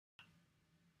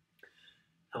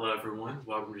Hello everyone,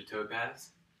 welcome to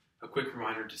Topaz. A quick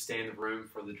reminder to stay in the room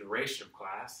for the duration of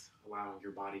class, allowing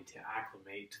your body to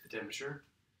acclimate to the temperature.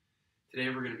 Today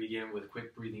we're going to begin with a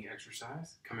quick breathing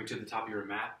exercise, coming to the top of your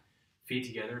mat, feet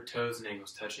together, toes and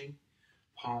ankles touching,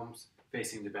 palms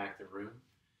facing the back of the room.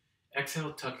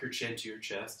 Exhale, tuck your chin to your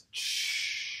chest.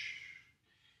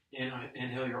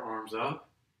 Inhale your arms up,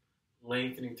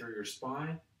 lengthening through your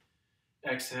spine.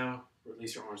 Exhale,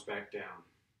 release your arms back down.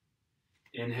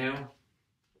 Inhale.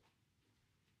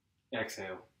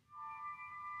 Exhale.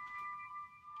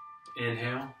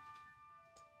 Inhale.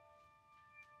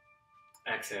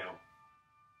 Exhale.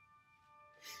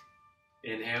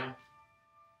 Inhale.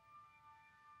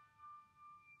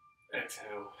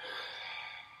 Exhale.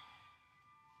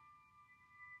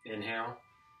 Inhale.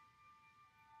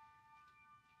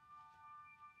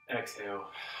 Exhale.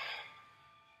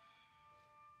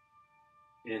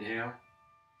 Inhale.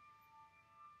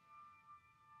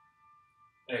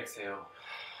 Exhale.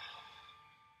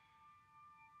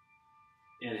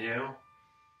 Inhale.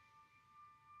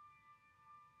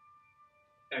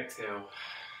 Exhale.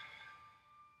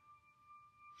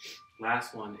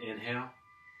 Last one. Inhale.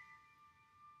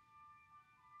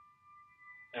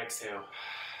 Exhale.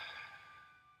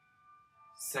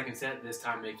 Second set, this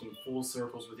time making full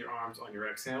circles with your arms on your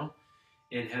exhale.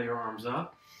 Inhale your arms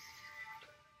up.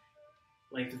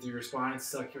 Lengthen through your spine,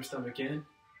 suck your stomach in.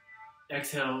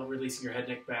 Exhale, releasing your head,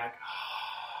 neck back.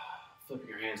 Flipping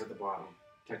your hands at the bottom.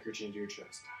 Tuck your chin to your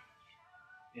chest.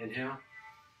 Inhale.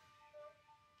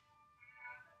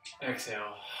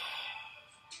 Exhale.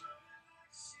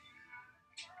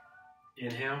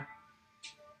 Inhale.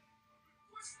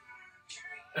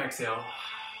 Exhale.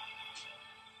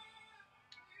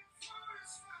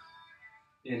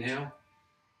 Inhale.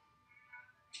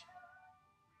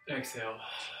 Exhale.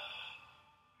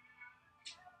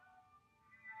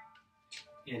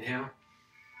 Inhale.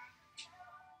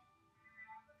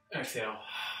 Exhale.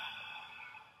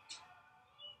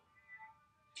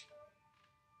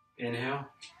 Inhale.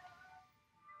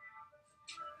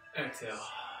 Exhale.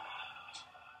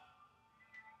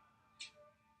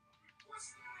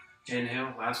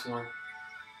 Inhale. Last one.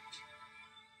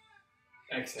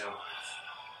 Exhale.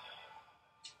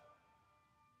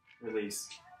 Release.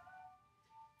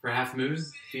 For half moon,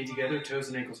 feet together, toes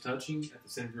and ankles touching at the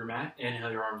center of your mat.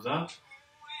 Inhale your arms up.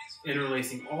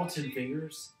 Interlacing all 10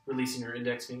 fingers, releasing your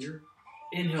index finger.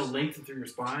 Inhale, lengthen through your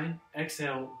spine.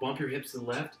 Exhale, bump your hips to the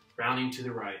left, rounding to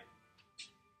the right.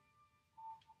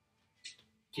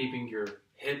 Keeping your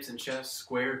hips and chest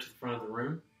square to the front of the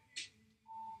room.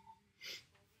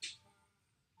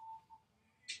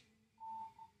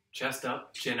 Chest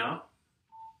up, chin up.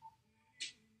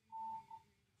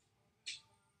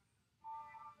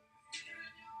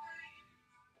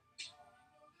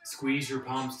 Squeeze your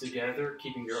palms together,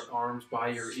 keeping your arms by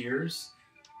your ears.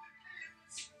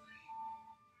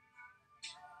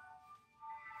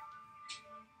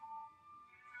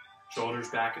 Shoulders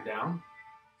back and down.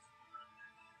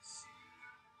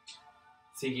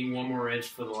 Sinking one more inch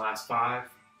for the last 5,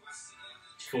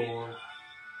 4,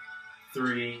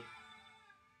 3,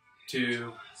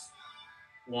 2,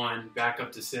 1. Back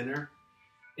up to center.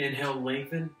 Inhale,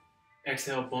 lengthen.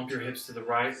 Exhale, bump your hips to the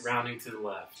right, rounding to the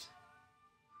left.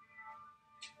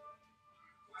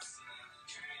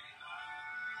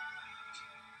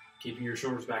 Keeping your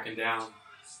shoulders back and down.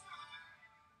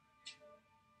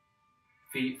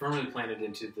 Feet firmly planted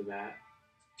into the mat.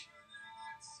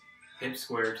 Hips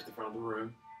square to the front of the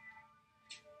room.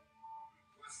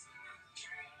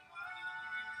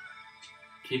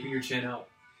 Keeping your chin up.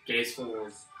 Gaze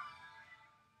forward.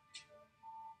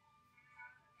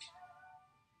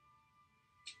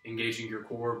 Engaging your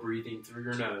core, breathing through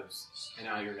your nose and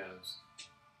out your nose.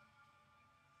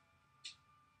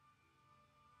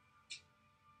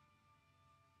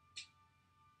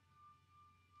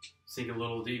 Sink a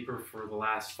little deeper for the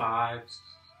last 5,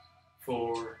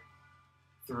 4,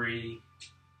 3,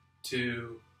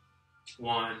 2,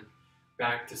 1.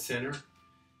 Back to center.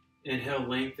 Inhale,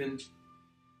 lengthen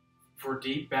for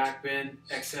deep back bend.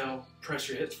 Exhale, press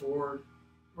your hips forward,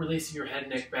 releasing your head,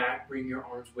 neck back. Bring your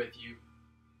arms with you.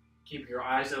 Keep your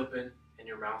eyes open and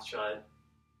your mouth shut.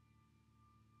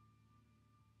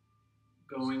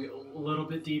 Going a little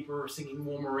bit deeper, sinking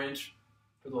one more inch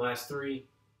for the last 3,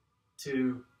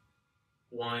 2,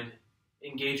 1.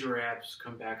 Engage your abs.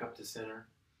 Come back up to center.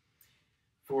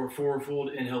 For forward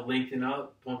fold, inhale, lengthen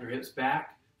up. Bump your hips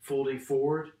back. Folding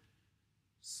forward.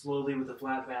 Slowly with a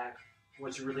flat back.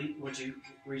 Once you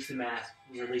reach the mat,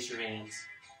 release your hands.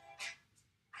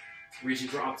 Reaching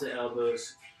for opposite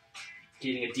elbows.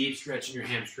 Getting a deep stretch in your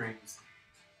hamstrings.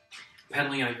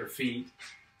 Pedaling out your feet.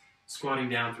 Squatting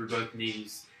down through both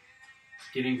knees,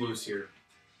 getting loose here.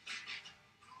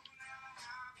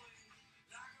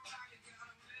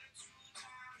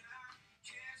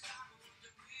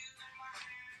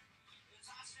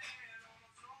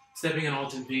 Stepping on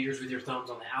all 10 fingers with your thumbs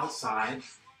on the outside,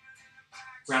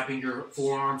 wrapping your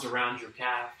forearms around your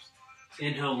calves.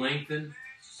 Inhale, lengthen.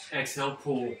 Exhale,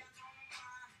 pull.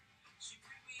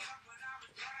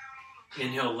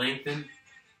 Inhale, lengthen.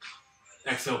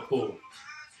 Exhale, pull.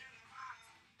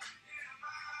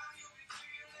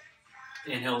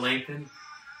 Inhale, lengthen.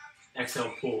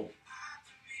 Exhale, pull.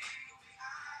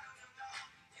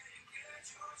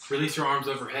 Release your arms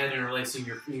overhead and releasing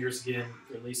your fingers again,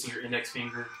 releasing your index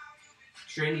finger.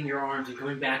 Straightening your arms and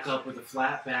coming back up with a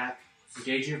flat back,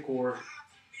 engaging your core,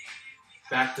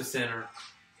 back to center.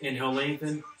 Inhale,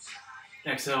 lengthen.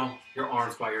 Exhale, your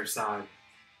arms by your side.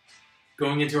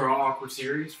 Going into our awkward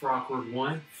series for awkward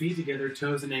 1, feet together,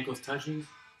 toes and ankles touching.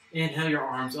 Inhale your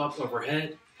arms up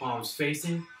overhead, palms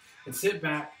facing, and sit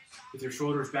back with your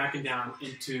shoulders back and down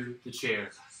into the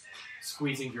chair.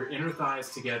 Squeezing your inner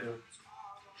thighs together,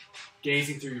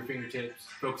 gazing through your fingertips,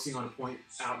 focusing on a point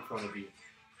out in front of you.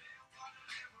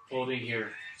 Holding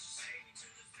here.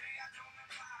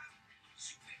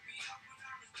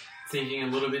 Sinking a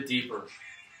little bit deeper.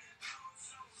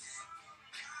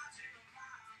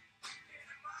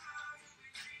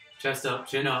 Chest up,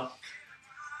 chin up.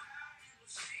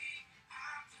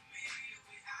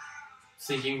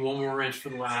 Sinking one more inch for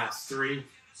the last. 3,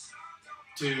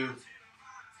 2,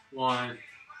 1.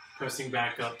 Pressing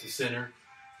back up to center.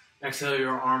 Exhale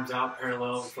your arms out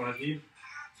parallel in front of you.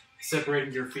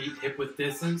 Separating your feet hip-width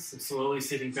distance and slowly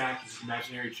sitting back into the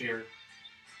imaginary chair.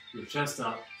 Your chest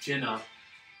up, chin up,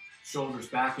 shoulders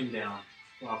back and down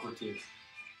for awkward 2.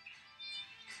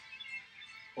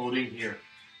 Holding here.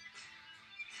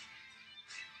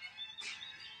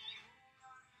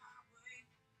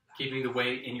 Keeping the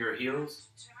weight in your heels,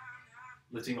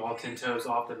 lifting all 10 toes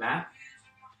off the mat.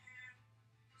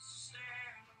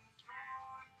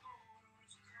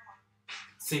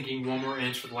 Sinking one more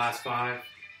inch for the last 5,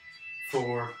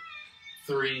 4,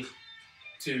 3,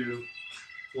 2,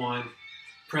 1.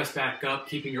 Press back up,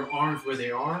 keeping your arms where they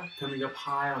are, coming up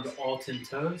high onto all 10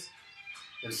 toes,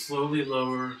 and slowly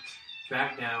lower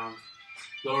back down,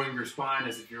 lowering your spine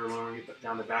as if you're lowering it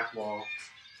down the back wall.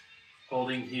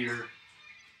 Holding here.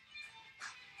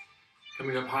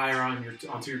 Coming up higher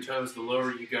onto your toes, the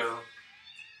lower you go.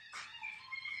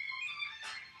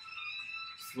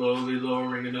 Slowly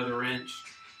lowering another inch.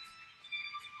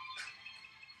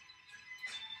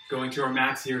 Going to our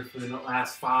max here for the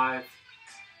last 5,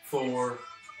 4,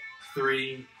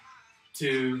 3,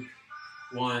 2,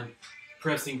 1.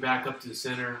 Pressing back up to the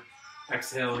center.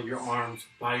 Exhale your arms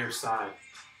by your side.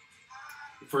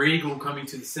 For eagle, coming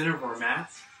to the center of our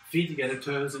mat. Feet together,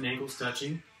 toes and ankles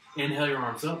touching. Inhale your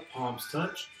arms up, palms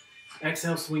touch.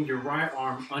 Exhale, swing your right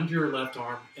arm under your left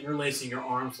arm, interlacing your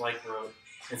arms like rope,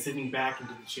 and sitting back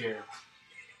into the chair.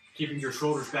 Keeping your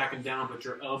shoulders back and down, but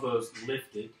your elbows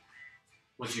lifted.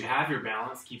 Once you have your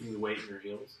balance, keeping the weight in your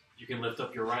heels, you can lift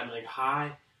up your right leg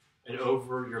high and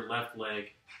over your left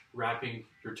leg, wrapping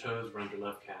your toes around your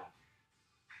left calf.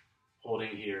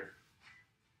 Holding here.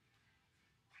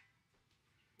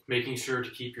 Making sure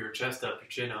to keep your chest up, your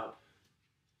chin up,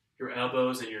 your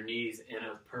elbows and your knees in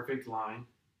a perfect line.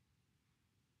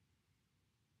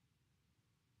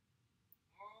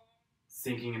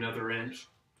 Sinking another inch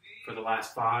for the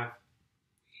last 5,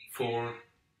 4,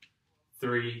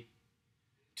 3,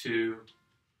 2,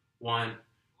 1.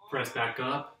 Press back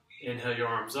up. Inhale your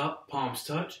arms up, palms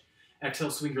touch. Exhale,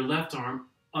 swing your left arm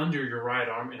under your right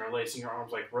arm, interlacing your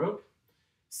arms like rope.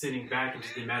 Sitting back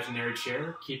into the imaginary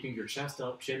chair, keeping your chest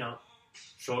up, chin up,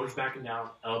 shoulders back and down,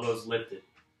 elbows lifted.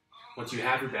 Once you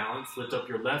have your balance, lift up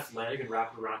your left leg and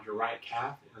wrap it around your right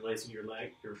calf, interlacing your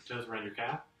toes around your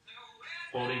calf.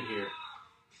 Holding here.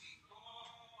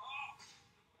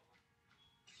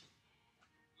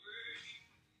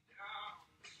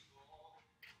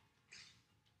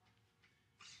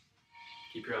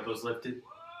 Keep your elbows lifted.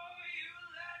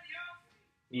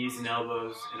 Knees and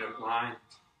elbows in a line.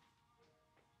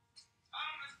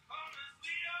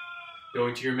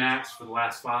 Going to your max for the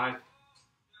last 5,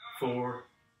 4,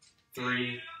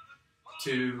 3,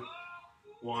 2,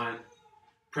 1.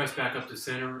 Press back up to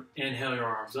center. Inhale your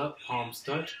arms up, palms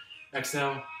touch.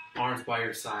 Exhale, arms by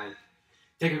your side.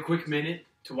 Take a quick minute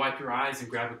to wipe your eyes and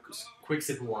grab a quick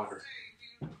sip of water.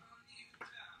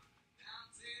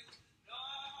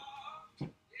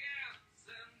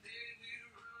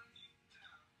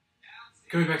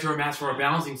 Coming back to our mats for our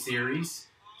balancing series,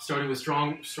 starting with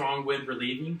strong wind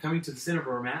relieving. Coming to the center of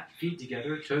our mat, feet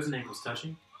together, toes and ankles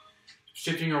touching.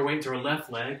 Shifting our weight to our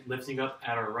left leg, lifting up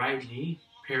at our right knee,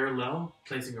 parallel,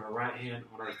 placing our right hand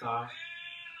on our thigh,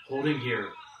 holding here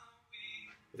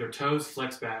with our toes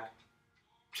flexed back,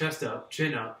 chest up,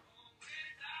 chin up,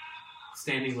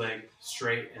 standing leg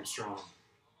straight and strong.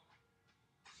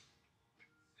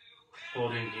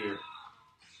 Holding here.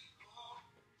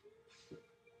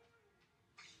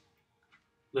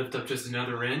 Lift up just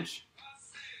another inch.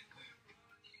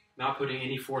 Not putting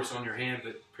any force on your hand,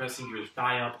 but pressing your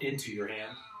thigh up into your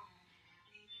hand.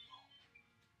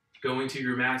 Going to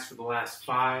your mats for the last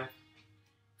 5,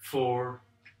 4,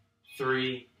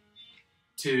 3,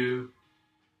 2,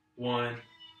 1.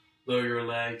 Lower your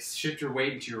legs. Shift your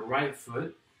weight into your right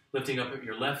foot, lifting up at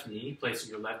your left knee, placing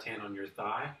your left hand on your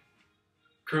thigh,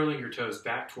 curling your toes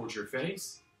back towards your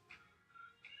face.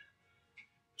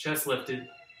 Chest lifted,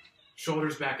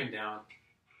 shoulders back and down.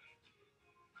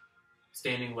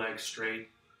 Standing legs straight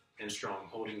and strong,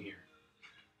 holding here.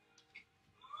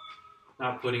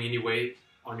 Not putting any weight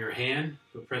on your hand,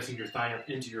 but pressing your thigh up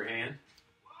into your hand.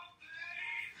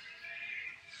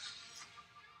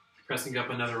 Pressing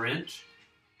up another inch.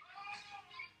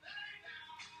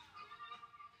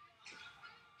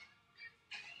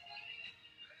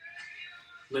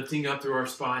 Lifting up through our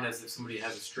spine as if somebody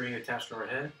has a string attached to our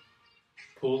head,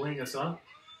 pulling us up.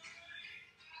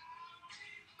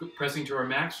 Pressing to our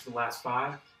max for the last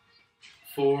 5,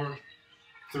 4,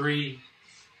 3,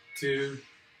 2,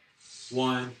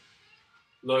 1.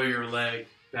 Lower your leg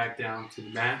back down to the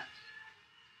mat.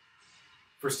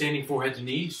 For standing forehead to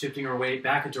knee, shifting our weight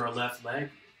back into our left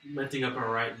leg, lifting up our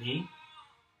right knee,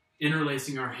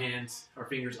 interlacing our hands, our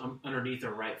fingers underneath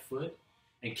our right foot,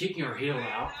 and kicking our heel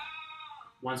out.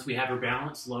 Once we have our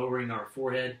balance, lowering our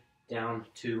forehead down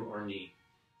to our knee,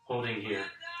 holding here.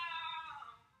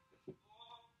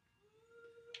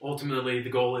 Ultimately, the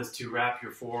goal is to wrap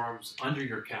your forearms under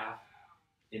your calf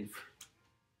in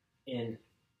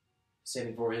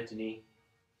standing forehead to knee,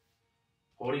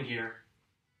 holding here.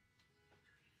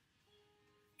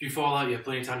 If you fall out, you have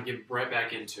plenty of time to get right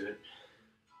back into it.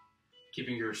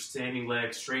 Keeping your standing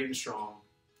legs straight and strong.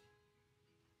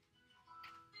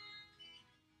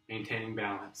 Maintaining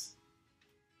balance.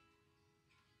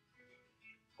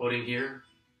 Holding here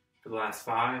for the last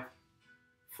 5,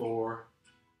 4,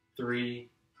 3,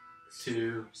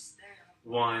 2,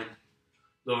 1.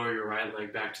 Lower your right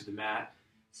leg back to the mat.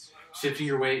 Shifting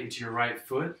your weight into your right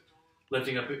foot,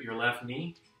 lifting up at your left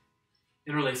knee,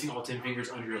 interlacing all 10 fingers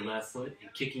under your left foot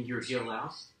and kicking your heel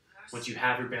out. Once you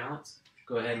have your balance,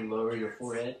 go ahead and lower your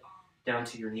forehead down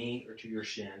to your knee or to your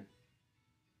shin.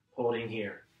 Holding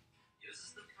here.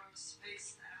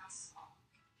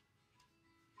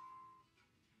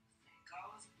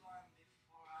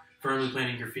 Firmly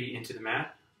planting your feet into the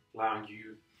mat, allowing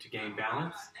you to gain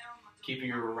balance, keeping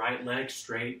your right leg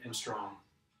straight and strong.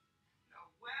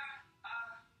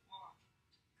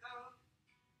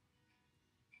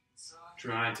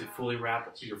 Trying to fully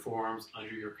wrap your forearms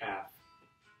under your calf.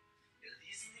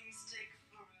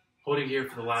 Holding here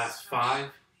for the last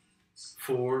 5,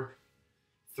 4,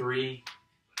 3,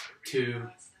 2,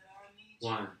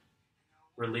 1.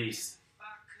 Release.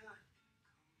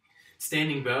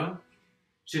 Standing bow.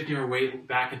 Shifting our weight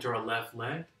back into our left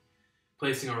leg.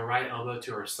 Placing our right elbow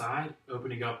to our side.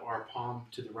 Opening up our palm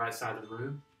to the right side of the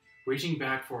room. Reaching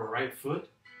back for our right foot.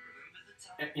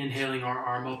 Inhaling our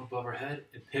arm up above our head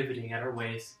and pivoting at our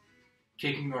waist.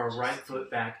 Kicking our right foot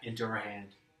back into our hand.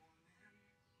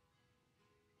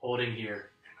 Holding here.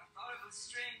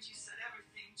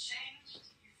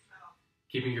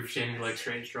 Keeping your standing leg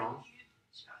straight and strong.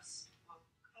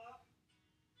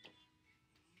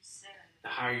 The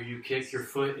higher you kick your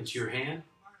foot into your hand,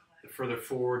 the further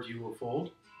forward you will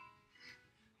fold.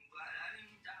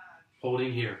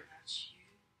 Holding here.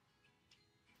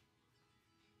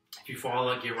 If you fall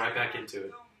out, get right back into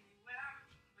it.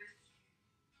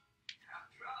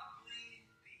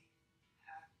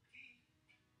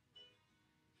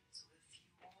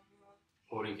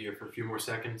 Holding here for a few more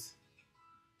seconds.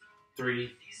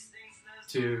 3,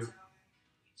 2,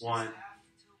 1.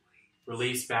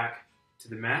 Release back to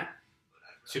the mat.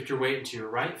 Shift your weight into your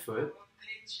right foot,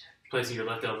 placing your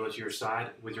left elbow to your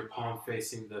side with your palm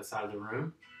facing the side of the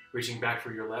room. Reaching back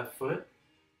for your left foot.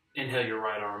 Inhale your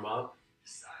right arm up.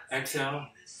 Exhale,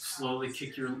 slowly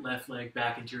kick your left leg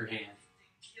back into your hand.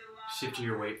 Shifting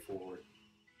your weight forward.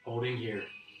 Holding here.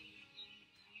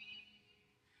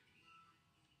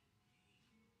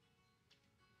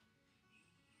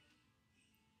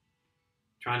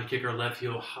 Trying to kick our left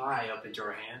heel high up into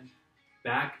our hand,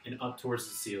 back and up towards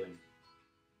the ceiling.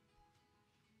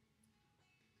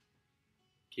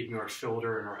 Keeping our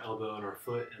shoulder and our elbow and our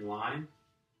foot in line.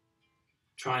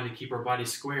 trying to keep our body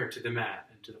square to the mat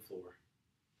and to the floor.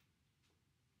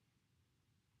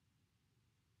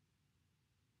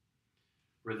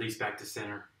 Release back to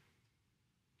center.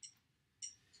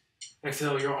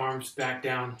 Exhale your arms back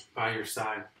down by your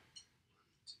side.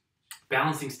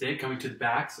 Balancing stick coming to the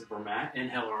backs of our mat.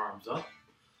 Inhale our arms up.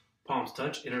 Palms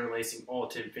touch, interlacing all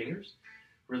 10 fingers.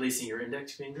 Releasing your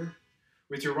index finger.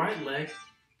 With your right leg,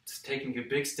 just taking a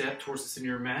big step towards the center of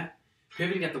your mat.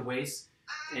 Pivoting at the waist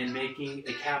and making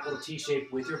a capital T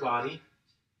shape with your body.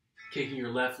 Kicking your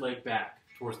left leg back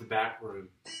towards the back room.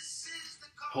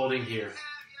 Holding here.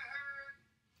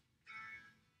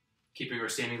 Keeping our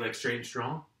standing legs straight and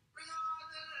strong.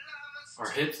 Our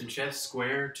hips and chest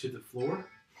square to the floor.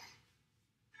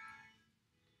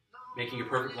 Making a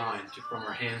perfect line from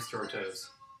our hands to our toes.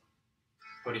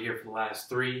 Put it here for the last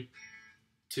 3,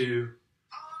 2,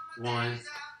 1.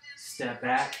 Step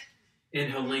back.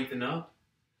 Inhale, lengthen up.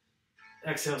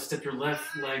 Exhale, step your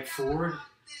left leg forward,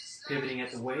 pivoting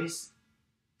at the waist.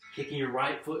 Kicking your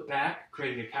right foot back,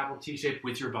 creating a capital T shape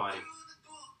with your body.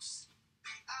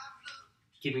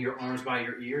 Keeping your arms by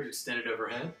your ears, extended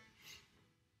overhead.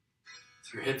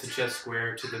 Your hips and chest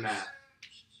square to the mat.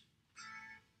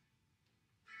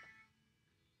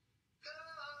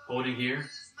 Holding here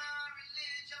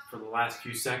for the last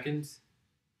few seconds.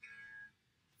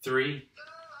 3,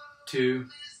 2,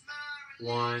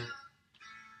 1.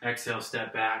 Exhale,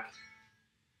 step back.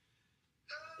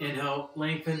 Inhale,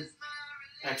 lengthen.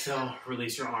 Exhale,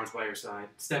 release your arms by your side.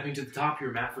 Stepping to the top of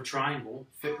your mat for triangle,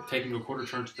 taking a quarter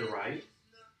turn to the right.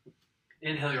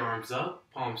 Inhale your arms up,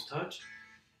 palms touch.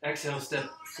 Exhale, step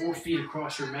 4 feet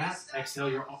across your mat.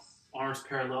 Exhale, your arms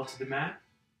parallel to the mat.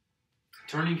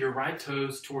 Turning your right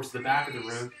toes towards the back of the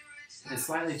room and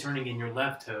slightly turning in your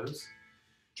left toes.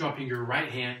 Dropping your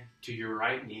right hand to your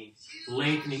right knee,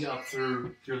 lengthening up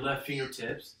through your left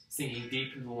fingertips, sinking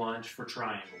deep into the lunge for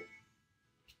triangle.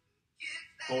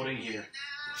 Holding here.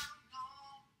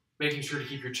 Making sure to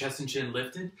keep your chest and chin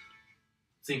lifted,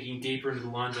 sinking deeper into the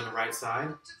lunge on the right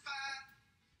side.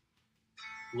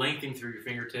 Lengthening through your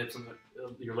fingertips, on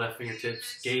your left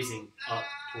fingertips, gazing up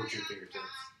towards your fingertips.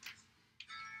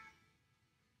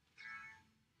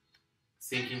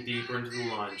 Sinking deeper into the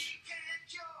lunge.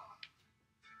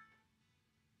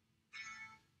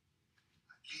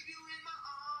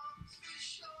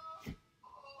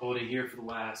 Holding here for the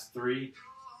last 3,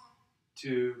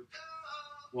 2,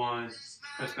 1.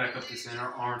 Press back up to center,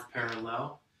 arms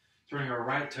parallel. Turning our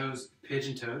right toes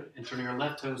pigeon-toed and turning our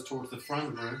left toes towards the front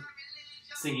of the room.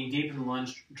 Sinking deep in the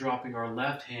lunge, dropping our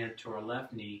left hand to our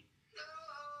left knee,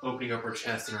 opening up our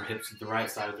chest and our hips to the right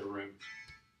side of the room.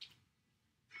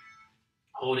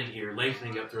 Holding here,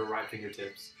 lengthening up through our right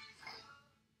fingertips.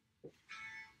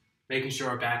 Making sure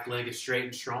our back leg is straight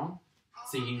and strong,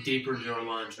 sinking deeper into our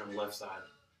lunge on the left side.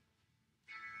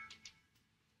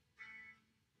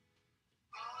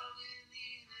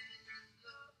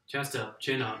 Chest up,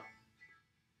 chin up.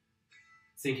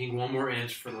 Sinking 1 more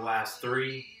inch for the last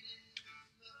 3,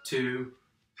 2,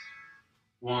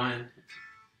 1.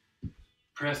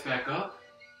 Press back up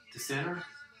to center.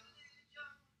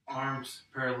 Arms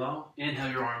parallel.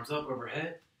 Inhale your arms up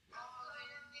overhead.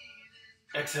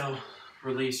 Exhale,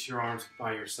 release your arms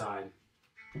by your side.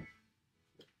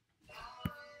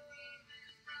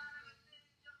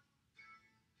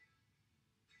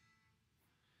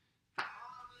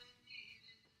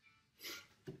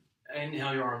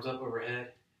 Inhale your arms up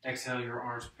overhead. Exhale your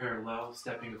arms parallel,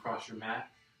 stepping across your mat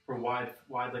for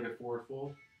wide-legged forward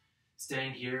fold.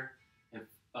 Staying here and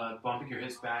bumping your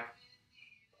hips back,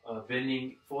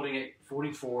 bending,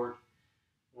 folding forward.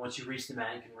 Once you reach the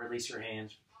mat, you can release your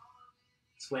hands,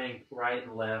 swaying right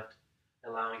and left,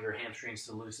 allowing your hamstrings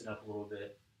to loosen up a little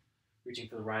bit. Reaching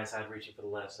for the right side, reaching for the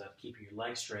left side, keeping your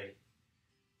legs straight.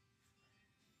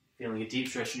 Feeling a deep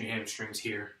stretch in your hamstrings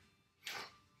here.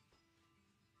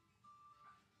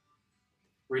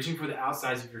 Reaching for the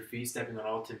outsides of your feet, stepping on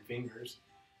all 10 fingers.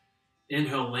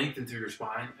 Inhale, lengthen through your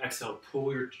spine. Exhale, pull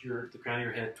the crown of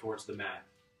your head towards the mat.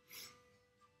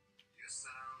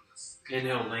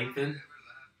 Inhale, lengthen.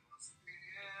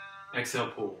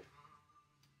 Exhale, pull.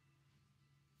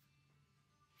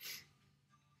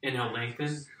 Inhale,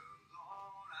 lengthen.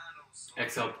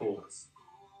 Exhale, pull.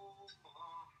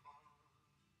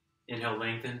 Inhale,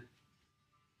 lengthen.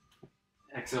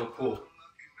 Exhale, pull.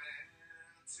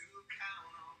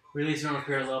 Release your arms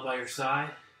parallel by your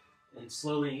side and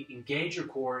slowly engage your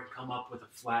core and come up with a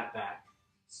flat back.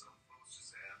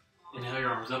 Inhale your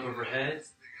arms up overhead.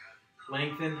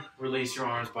 Lengthen, release your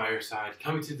arms by your side.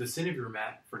 Coming to the center of your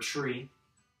mat for tree.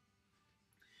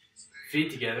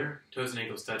 Feet together, toes and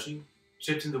ankles touching.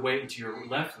 Shifting the weight into your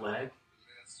left leg.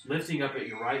 Lifting up at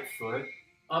your right foot.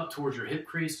 up towards your hip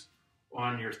crease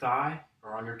on your thigh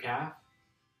or on your calf,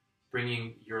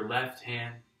 bringing your left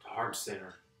hand to heart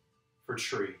center for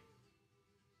tree.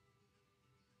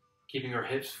 Keeping our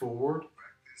hips forward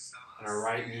and our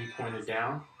right knee pointed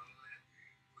down.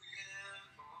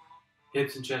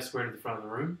 Hips and chest square to the front of the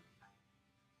room.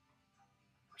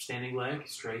 Our standing leg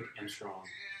straight and strong.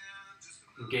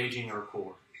 Engaging our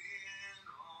core.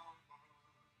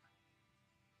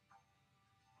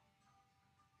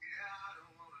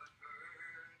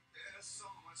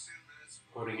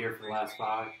 Holding here for the last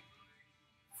 5,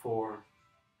 4,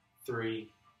 3,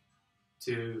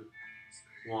 2,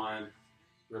 1.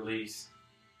 Release.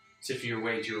 Shifting your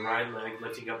weight to your right leg,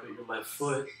 lifting up at your left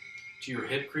foot to your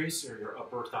hip crease or your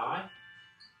upper thigh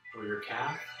or your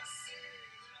calf.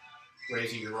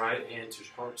 Raising your right hand to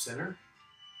heart center.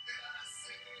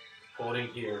 Holding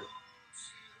here.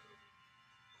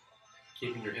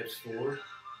 Keeping your hips forward,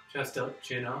 chest up,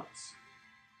 chin up.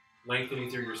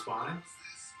 Lengthening through your spine.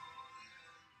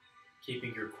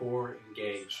 Keeping your core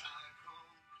engaged.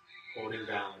 Holding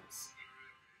balance.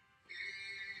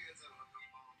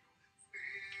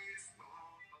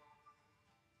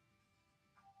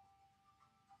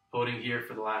 Holding here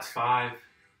for the last 5,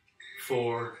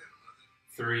 4,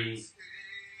 3,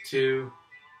 2,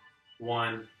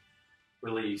 1.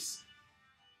 Release.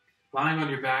 Lying on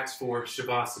your backs for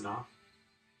Shavasana.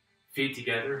 Feet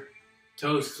together,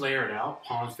 toes flared out,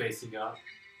 palms facing up.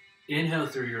 Inhale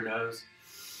through your nose.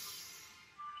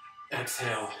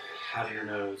 Exhale out of your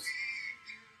nose.